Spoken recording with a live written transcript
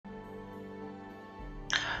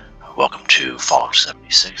Welcome to Fallout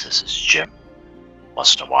 76. This is Jim.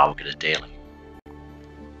 Once in a while, we'll get a daily.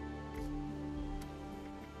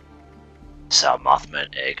 Sell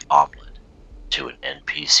Mothman egg omelette to an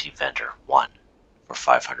NPC vendor 1 for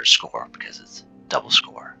 500 score because it's double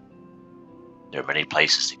score. There are many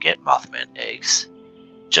places to get Mothman eggs,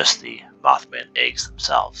 just the Mothman eggs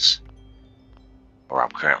themselves. Where I'm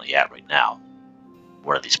currently at right now,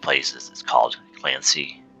 one of these places is called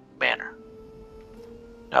Clancy Manor.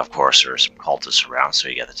 Now, of course, there are some cultists around, so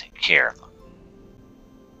you got to take care of them.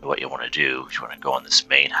 And what you want to do is you want to go in this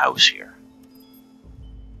main house here.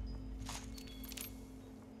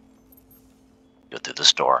 Go through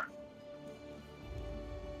this door.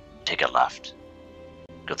 Take a left.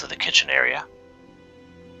 Go through the kitchen area.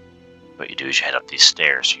 What you do is you head up these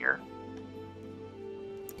stairs here.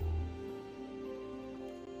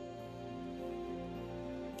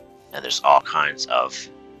 And there's all kinds of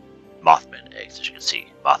Mothman eggs, as you can see,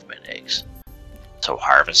 Mothman eggs. So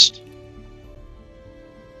harvest.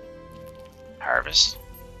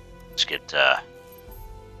 Let's get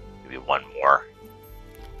maybe one more.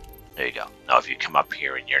 There you go. Now if you come up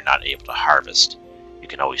here and you're not able to harvest, you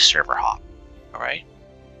can always server hop. Alright?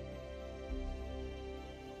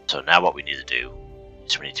 So now what we need to do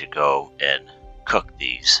is we need to go and cook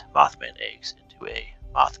these Mothman eggs into a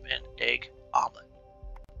Mothman egg omelet.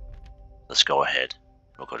 Let's go ahead.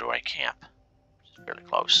 We'll go to our camp, which is fairly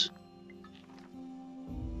close.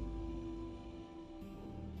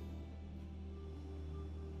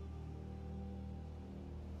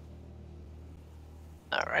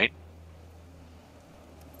 Alright.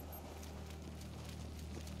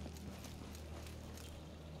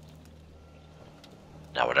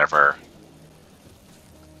 Now whatever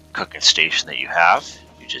cooking station that you have,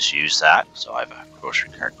 you just use that. So I have a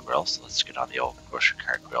grocery cart grill, so let's get on the old grocery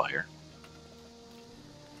cart grill here.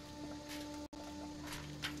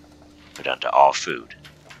 Go down to all food.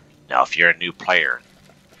 Now if you're a new player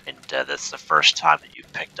and that's the first time that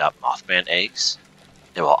you've picked up Mothman eggs,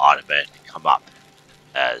 it will automatically come up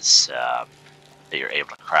as that you're able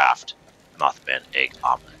to craft Mothman egg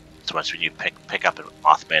omelet. So once when you pick up a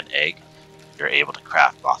Mothman egg, you're able to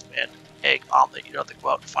craft Mothman egg omelet. You don't have to go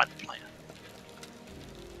out and find the plant.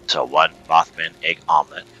 So one Mothman egg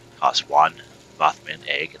omelet costs one Mothman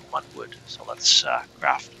egg and one wood. So let's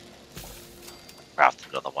craft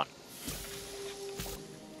another one.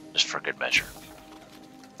 Just for good measure.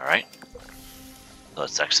 Alright. So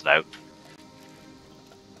let's exit out.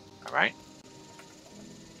 Alright.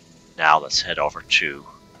 Now let's head over to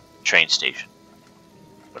train station.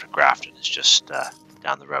 Go to Grafton. It's just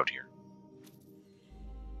down the road here.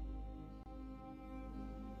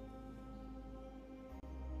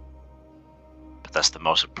 But that's the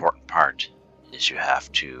most important part, is you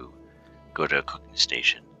have to go to a cooking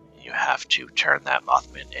station. And you have to turn that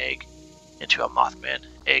Mothman egg into a Mothman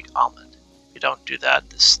egg omelet. If you don't do that,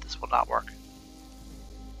 this will not work.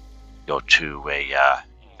 Go to a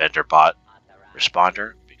vendor bot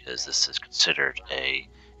responder, because this is considered a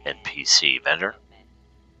NPC vendor.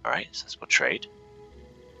 Alright, so let's go trade.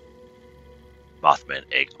 Mothman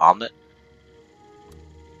egg omelet.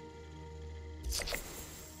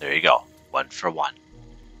 There you go. 1 for 1.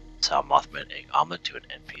 Sell Mothman egg omelet to an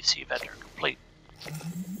NPC vendor. Complete.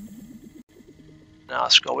 Now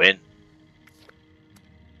let's go in.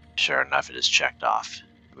 Sure enough, it is checked off.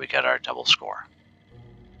 We got our double score.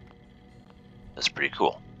 That's pretty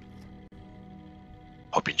cool.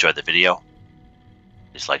 Hope you enjoyed the video.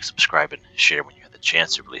 Please like, subscribe, and share when you have the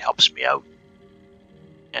chance. It really helps me out.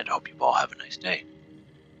 And I hope you all have a nice day.